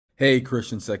Hey,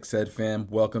 Christian Sex Ed fam,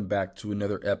 welcome back to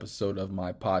another episode of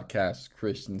my podcast,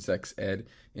 Christian Sex Ed.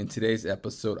 In today's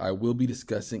episode, I will be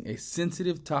discussing a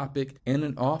sensitive topic and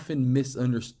an often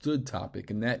misunderstood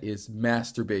topic, and that is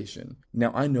masturbation.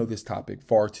 Now, I know this topic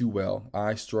far too well.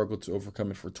 I struggled to overcome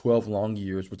it for 12 long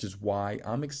years, which is why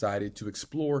I'm excited to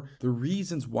explore the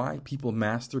reasons why people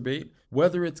masturbate,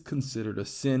 whether it's considered a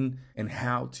sin, and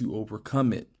how to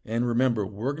overcome it. And remember,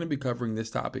 we're going to be covering this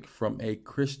topic from a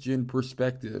Christian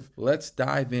perspective. Let's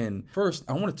dive in. First,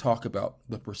 I want to talk about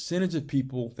the percentage of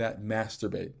people that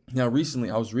masturbate. Now, recently,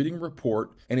 I was reading a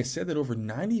report, and it said that over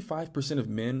 95% of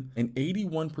men and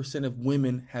 81% of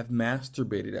women have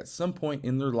masturbated at some point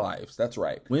in their lives. That's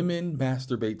right. Women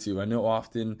masturbate too. I know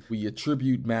often we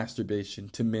attribute masturbation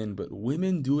to men, but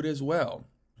women do it as well.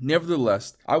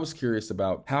 Nevertheless, I was curious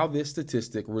about how this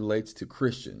statistic relates to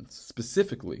Christians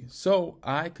specifically. So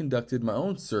I conducted my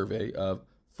own survey of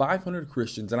 500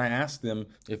 Christians and I asked them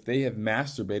if they have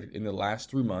masturbated in the last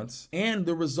 3 months. And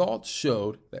the results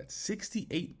showed that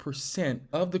 68%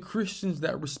 of the Christians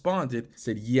that responded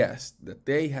said yes, that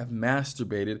they have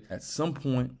masturbated at some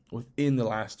point within the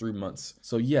last 3 months.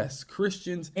 So yes,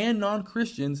 Christians and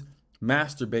non-Christians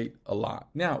masturbate a lot.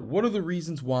 Now, what are the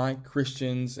reasons why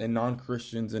Christians and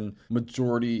non-Christians and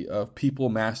majority of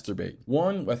people masturbate?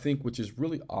 One, I think, which is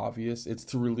really obvious, it's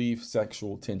to relieve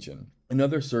sexual tension.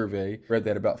 Another survey read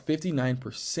that about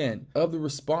 59% of the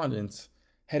respondents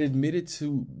had admitted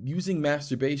to using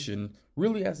masturbation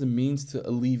really as a means to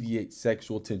alleviate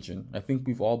sexual tension. I think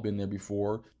we've all been there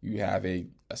before. You have a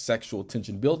sexual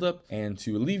tension buildup, and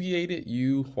to alleviate it,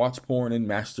 you watch porn and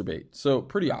masturbate. So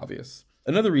pretty obvious.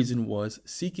 Another reason was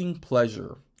seeking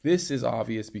pleasure. This is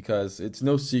obvious because it's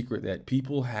no secret that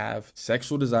people have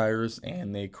sexual desires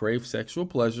and they crave sexual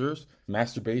pleasures.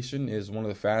 Masturbation is one of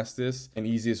the fastest and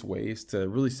easiest ways to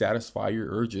really satisfy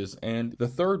your urges. And the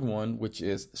third one, which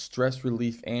is stress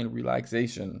relief and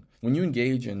relaxation. When you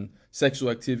engage in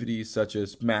sexual activities such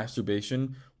as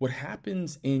masturbation, what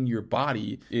happens in your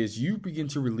body is you begin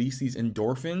to release these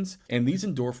endorphins, and these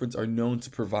endorphins are known to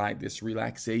provide this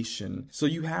relaxation. So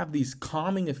you have these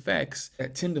calming effects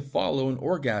that tend to follow an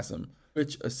orgasm,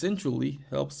 which essentially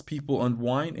helps people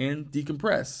unwind and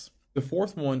decompress. The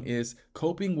fourth one is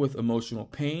coping with emotional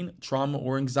pain, trauma,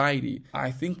 or anxiety.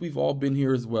 I think we've all been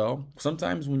here as well.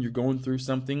 Sometimes when you're going through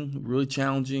something really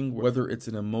challenging, whether it's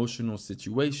an emotional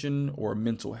situation or a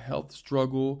mental health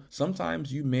struggle,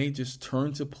 sometimes you may just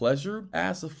turn to pleasure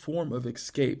as a form of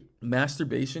escape.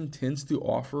 Masturbation tends to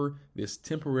offer this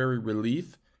temporary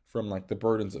relief from the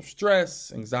burdens of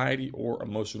stress, anxiety, or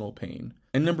emotional pain.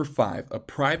 And number 5, a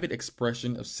private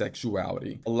expression of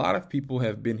sexuality. A lot of people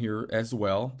have been here as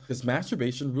well, because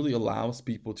masturbation really allows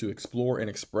people to explore and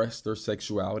express their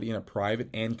sexuality in a private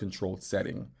and controlled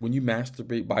setting. When you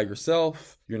masturbate by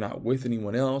yourself, you're not with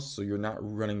anyone else, so you're not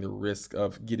running the risk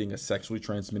of getting a sexually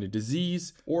transmitted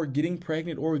disease, or getting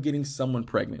pregnant, or getting someone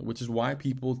pregnant, which is why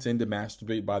people tend to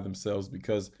masturbate by themselves,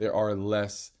 because there are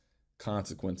less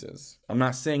consequences. I'm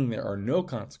not saying there are no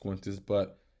consequences,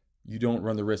 but you don't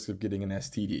run the risk of getting an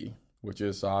STD, which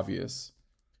is obvious.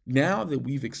 Now that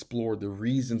we've explored the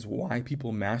reasons why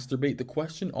people masturbate, the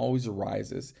question always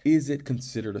arises, is it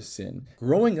considered a sin?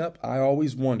 Growing up, I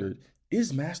always wondered,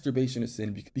 is masturbation a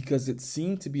sin? Because it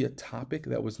seemed to be a topic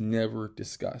that was never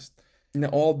discussed. Now,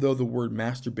 although the word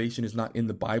masturbation is not in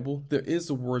the Bible, there is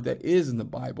a word that is in the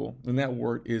Bible, and that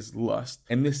word is lust.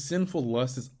 And this sinful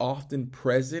lust is often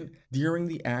present during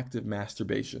the act of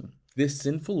masturbation. This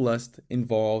sinful lust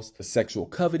involves the sexual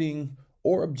coveting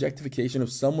or objectification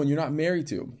of someone you're not married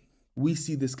to. We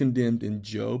see this condemned in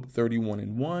Job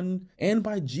 31:1 and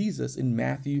by Jesus in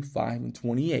Matthew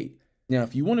 5:28. Now,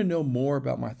 if you want to know more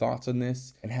about my thoughts on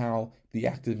this and how the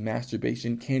act of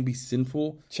masturbation can be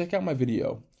sinful, check out my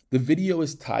video. The video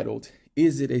is titled,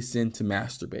 "Is it a sin to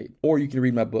masturbate?" Or you can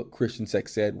read my book, Christian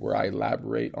Sex Ed, where I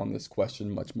elaborate on this question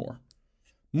much more.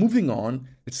 Moving on,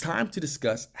 it's time to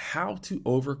discuss how to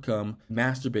overcome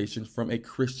masturbation from a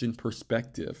Christian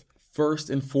perspective. First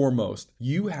and foremost,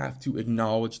 you have to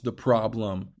acknowledge the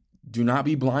problem. Do not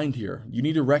be blind here. You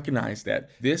need to recognize that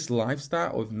this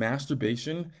lifestyle of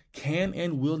masturbation can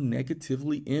and will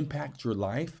negatively impact your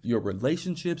life, your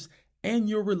relationships, and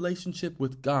your relationship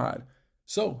with God.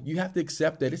 So you have to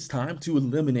accept that it's time to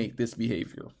eliminate this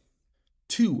behavior.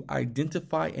 2,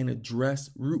 identify and address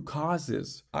root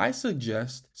causes. I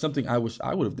suggest something I wish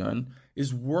I would have done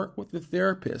is work with a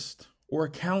therapist or a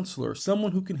counselor,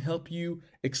 someone who can help you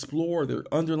explore the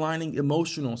underlying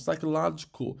emotional,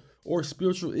 psychological, or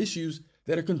spiritual issues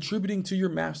that are contributing to your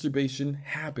masturbation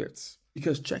habits.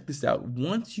 Because check this out,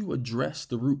 once you address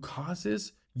the root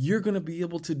causes, you're going to be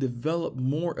able to develop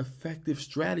more effective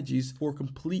strategies for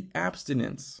complete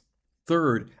abstinence.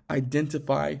 Third,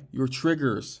 identify your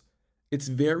triggers. It's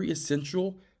very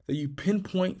essential that you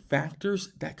pinpoint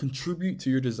factors that contribute to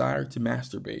your desire to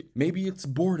masturbate. Maybe it's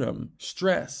boredom,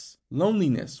 stress,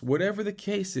 loneliness, whatever the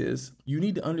case is, you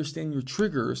need to understand your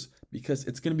triggers because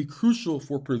it's going to be crucial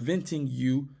for preventing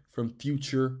you from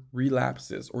future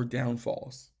relapses or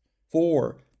downfalls.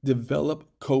 4, develop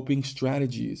coping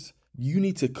strategies. You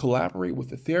need to collaborate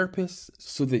with a therapist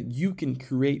so that you can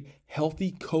create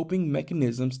healthy coping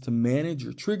mechanisms to manage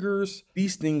your triggers.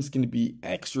 These things can be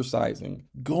exercising,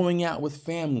 going out with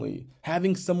family,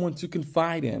 having someone to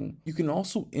confide in. You can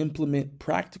also implement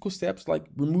practical steps like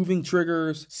removing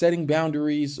triggers, setting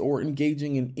boundaries, or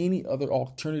engaging in any other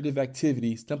alternative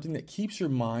activity, something that keeps your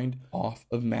mind off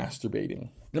of masturbating.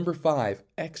 Number 5,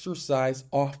 exercise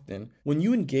often. When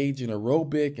you engage in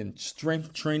aerobic and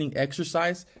strength training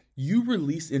exercise, you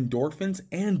release endorphins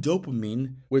and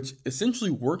dopamine, which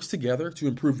essentially works together to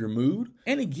improve your mood,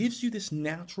 and it gives you this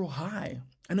natural high.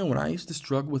 I know when I used to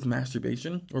struggle with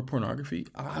masturbation or pornography,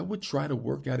 I would try to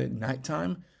work out at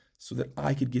nighttime so that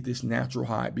I could get this natural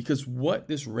high, because what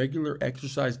this regular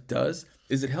exercise does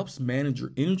is it helps manage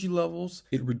your energy levels,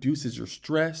 it reduces your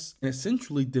stress, and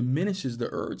essentially diminishes the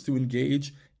urge to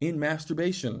engage in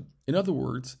masturbation. In other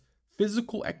words,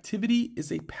 physical activity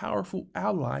is a powerful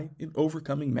ally in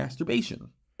overcoming masturbation.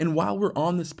 And while we're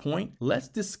on this point, let's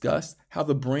discuss how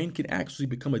the brain can actually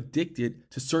become addicted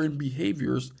to certain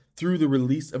behaviors through the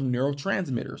release of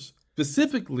neurotransmitters,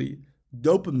 specifically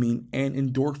dopamine and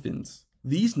endorphins.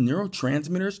 These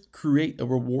neurotransmitters create a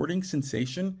rewarding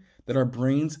sensation that our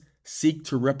brains seek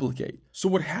to replicate. So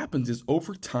what happens is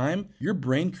over time, your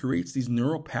brain creates these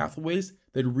neural pathways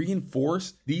that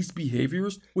reinforce these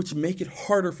behaviors, which make it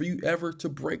harder for you ever to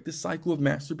break the cycle of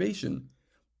masturbation.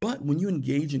 But when you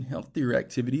engage in healthier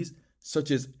activities, such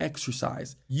as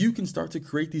exercise, you can start to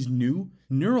create these new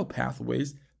neural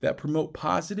pathways that promote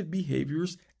positive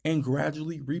behaviors and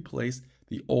gradually replace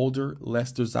the older,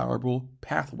 less desirable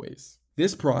pathways.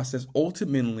 This process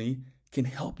ultimately can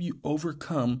help you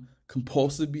overcome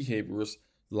compulsive behaviors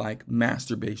like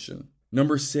masturbation.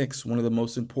 Number 6, one of the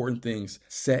most important things,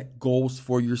 set goals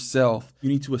for yourself. You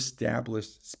need to establish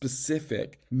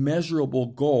specific, measurable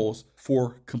goals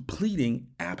for completing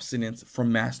abstinence from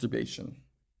masturbation.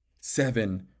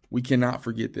 7, we cannot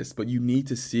forget this, but you need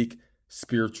to seek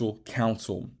spiritual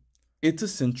counsel. It's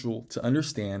essential to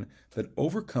understand that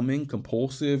overcoming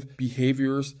compulsive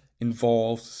behaviors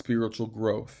involves spiritual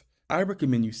growth. I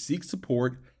recommend you seek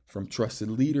support from trusted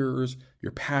leaders,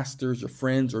 your pastors, your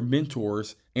friends, or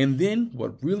mentors. And then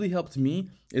what really helped me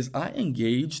is I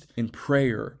engaged in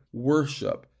prayer,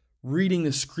 worship, reading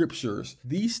the scriptures.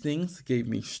 These things gave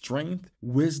me strength,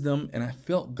 wisdom, and I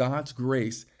felt God's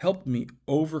grace helped me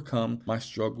overcome my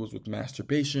struggles with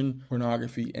masturbation,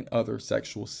 pornography, and other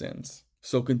sexual sins.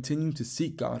 So continue to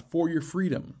seek God for your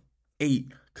freedom.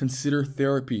 8, consider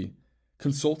therapy.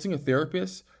 Consulting a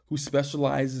therapist who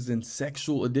specializes in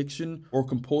sexual addiction or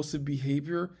compulsive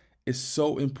behavior is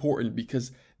so important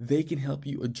because they can help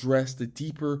you address the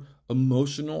deeper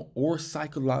emotional or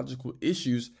psychological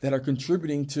issues that are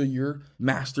contributing to your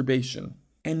masturbation.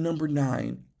 And number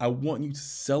 9, I want you to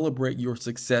celebrate your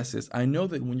successes. I know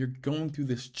that when you're going through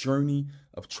this journey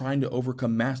of trying to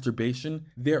overcome masturbation,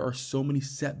 there are so many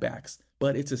setbacks,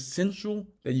 but it's essential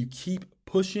that you keep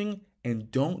pushing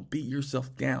and don't beat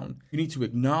yourself down. You need to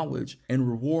acknowledge and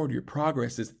reward your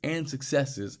progresses and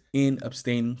successes in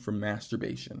abstaining from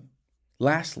masturbation.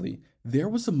 Lastly, there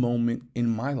was a moment in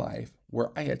my life where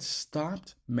I had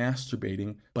stopped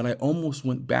masturbating, but I almost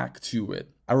went back to it.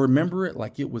 I remember it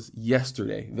like it was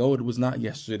yesterday, though it was not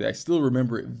yesterday. I still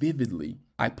remember it vividly.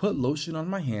 I put lotion on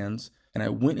my hands and I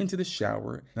went into the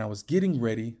shower and I was getting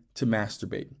ready to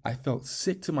masturbate. I felt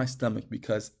sick to my stomach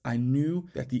because I knew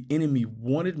that the enemy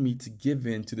wanted me to give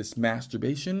in to this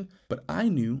masturbation, but I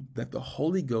knew that the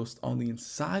Holy Ghost on the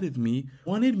inside of me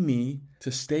wanted me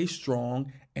to stay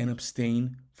strong and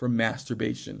abstain from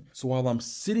masturbation. So while I'm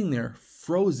sitting there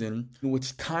frozen, in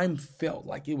which time felt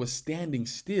like it was standing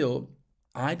still,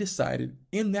 I decided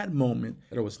in that moment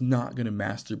that I was not going to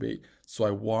masturbate. So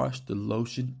I washed the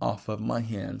lotion off of my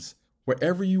hands.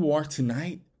 Wherever you are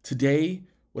tonight, today,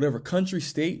 whatever country,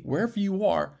 state, wherever you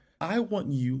are, I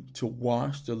want you to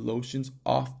wash the lotions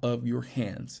off of your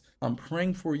hands. I'm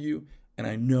praying for you, and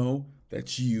I know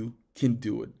that you can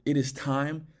do it. It is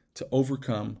time to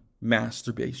overcome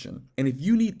masturbation. And if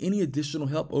you need any additional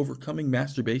help overcoming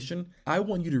masturbation, I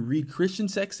want you to read Christian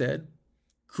Sex Ed.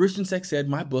 Christian Sex Ed,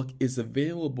 my book, is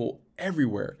available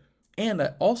everywhere. And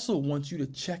I also want you to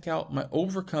check out my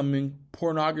Overcoming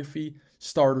Pornography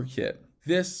Starter Kit.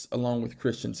 This, along with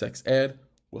Christian sex ed,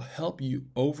 will help you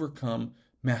overcome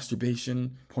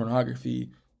masturbation,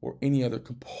 pornography, or any other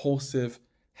compulsive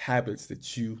habits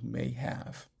that you may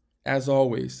have. As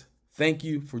always, thank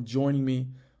you for joining me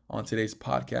on today's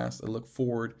podcast. I look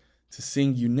forward to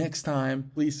seeing you next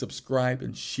time. Please subscribe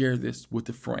and share this with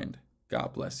a friend.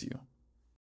 God bless you.